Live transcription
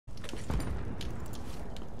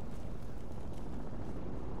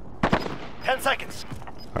10 seconds.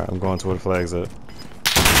 Alright, I'm going to where the flag's at.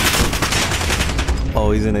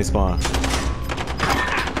 Oh, he's in a spawn.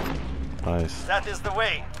 Nice. That is the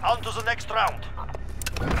way. On to the next round.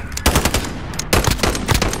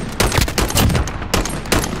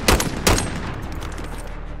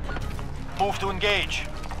 Move to engage.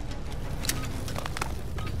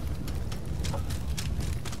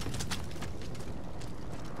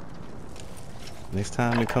 Next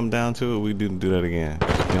time we come down to it, we do that again.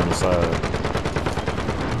 Just be on the side.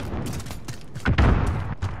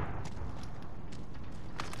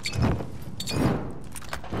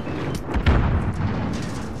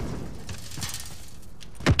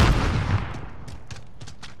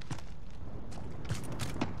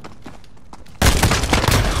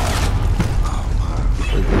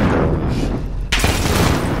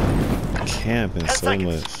 Camping so seconds.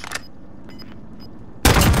 much.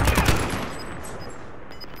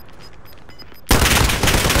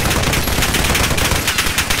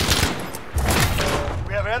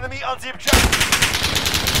 We have an enemy on the objective.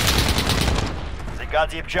 They got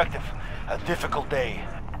the objective. A difficult day.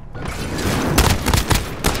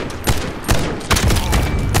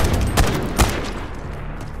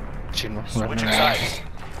 Switching sides.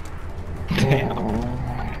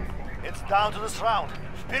 It's down to this round.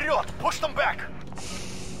 Вперед! Push them back!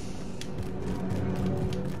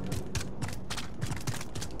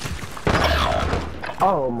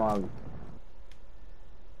 Oh my.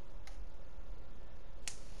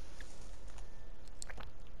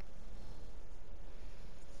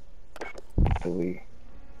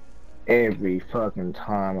 Every fucking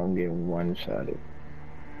time I'm getting one-shotted.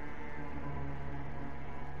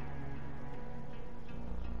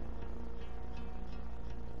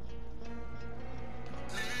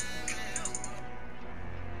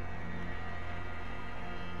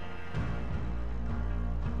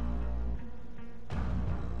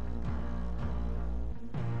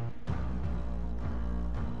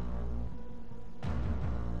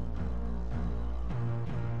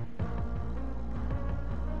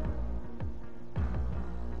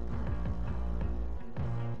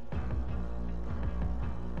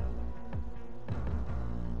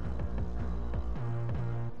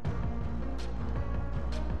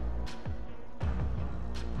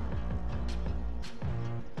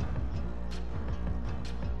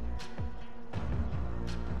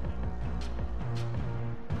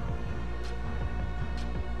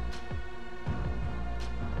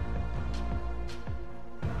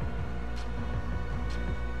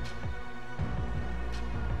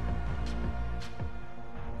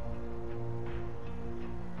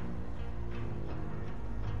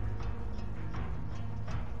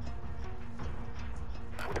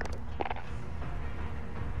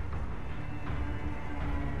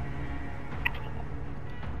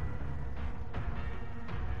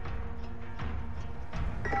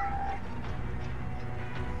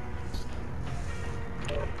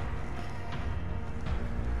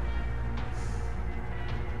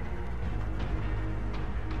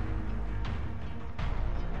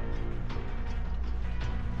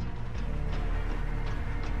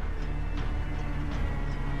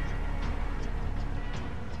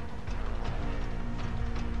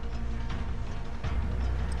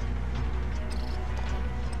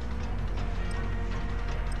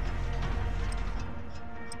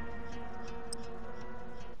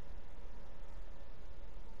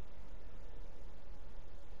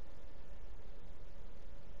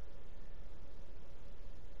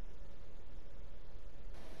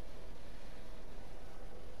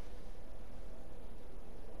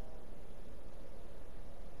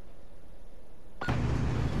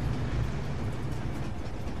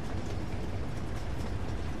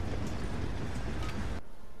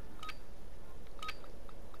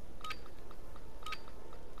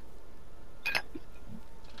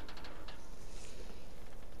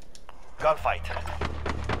 Gunfight.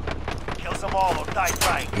 Kill them all or die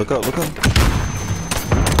trying. Look up, look up.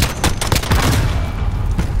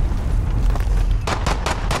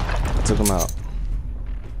 I took him out.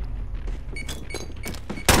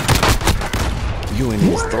 You and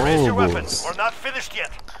these Raise your weapons. throwables. We're not finished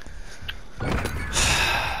yet.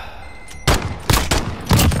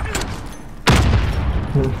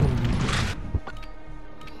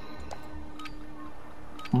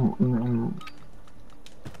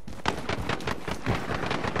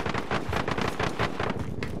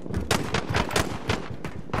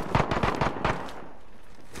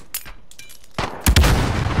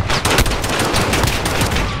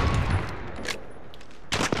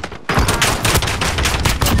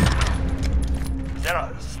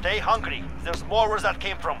 Stay hungry. There's more where that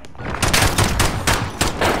came from.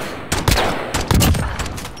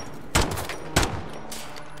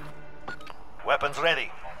 Weapons ready.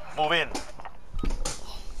 Move in.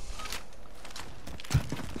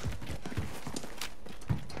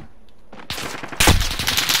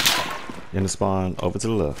 In the spawn, over to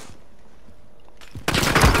the left.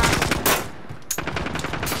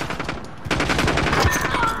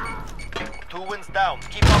 Two wins down.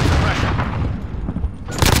 Keep up the pressure.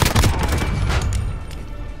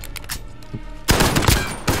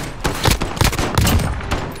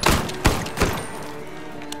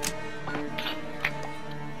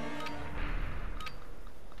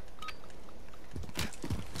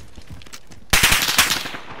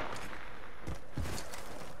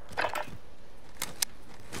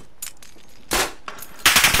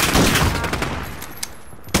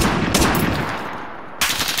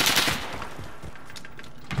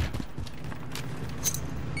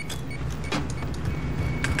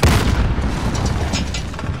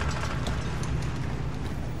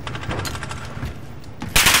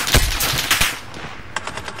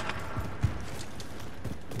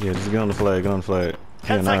 Yeah, just get on the flag, get on the flag.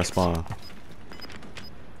 10 Yeah, now seconds. spawn.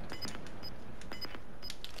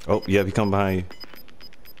 Oh, yep, he come behind you.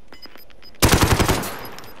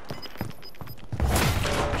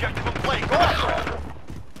 Objective in play. Go!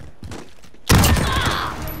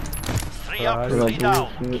 3 up, 3 down.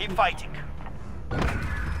 Keep fighting.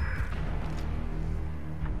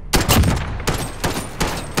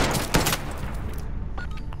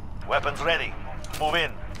 Weapons ready. Move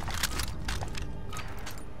in.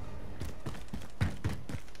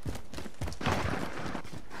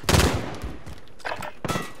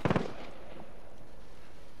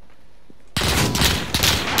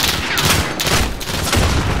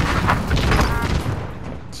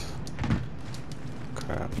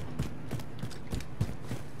 Crap.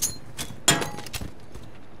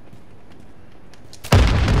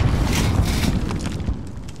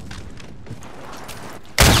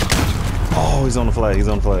 Oh, he's on the flag, he's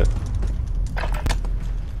on the flag.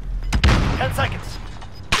 10 seconds.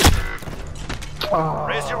 Oh,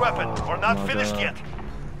 Raise your weapon. We're not my finished God. yet.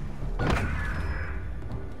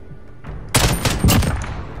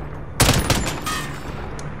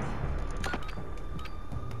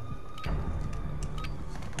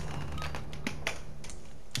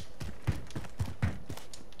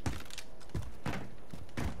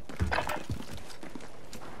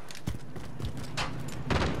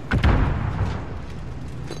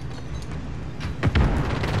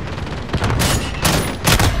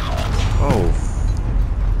 Oh.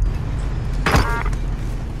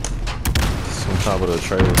 It's on top of the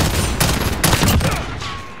trailer.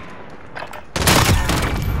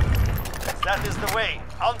 That is the way.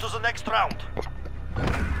 On to the next round.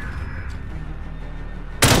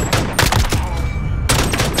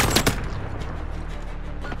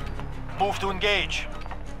 Move to engage.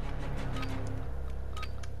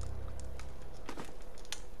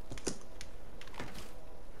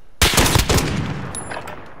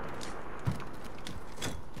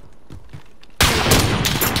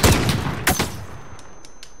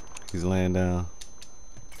 He's laying down.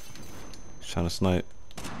 He's trying to snipe.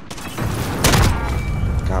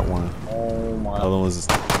 Got one. Oh my. Other one's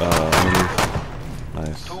underneath.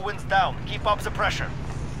 Nice. 2 wins down. Keep up the pressure.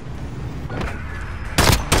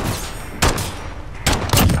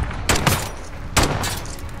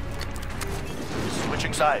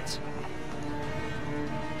 Switching sides.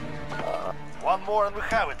 One more and we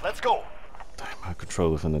have it. Let's go. Damn, my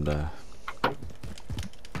controller finna die.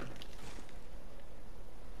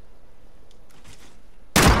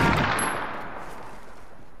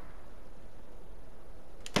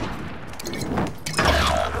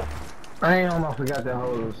 I ain't almost forgot that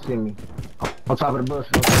whole see me. On top of the bus,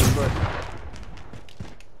 on top of the bus.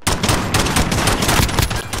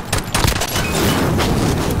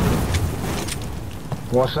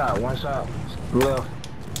 One shot, left.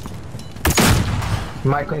 He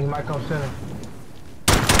might come center.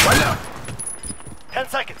 Right now. 10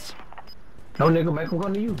 seconds. No nigga, make him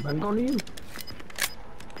go to you. Make him go to you.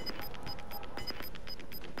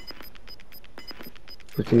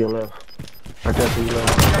 Look to your left. Right there to your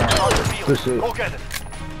left. On the field. Good shit. Go get it.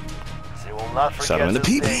 They will not forget Shot him in the this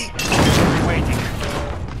PP. day. Keep waiting.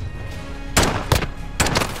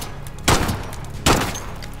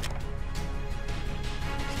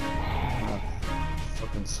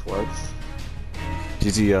 Fucking sweats.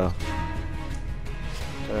 GTL.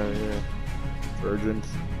 Yeah. Virgins.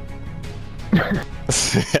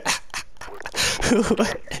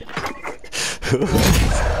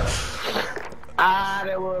 Ah,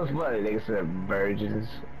 that was funny. Nigga said virgins.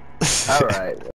 Alright.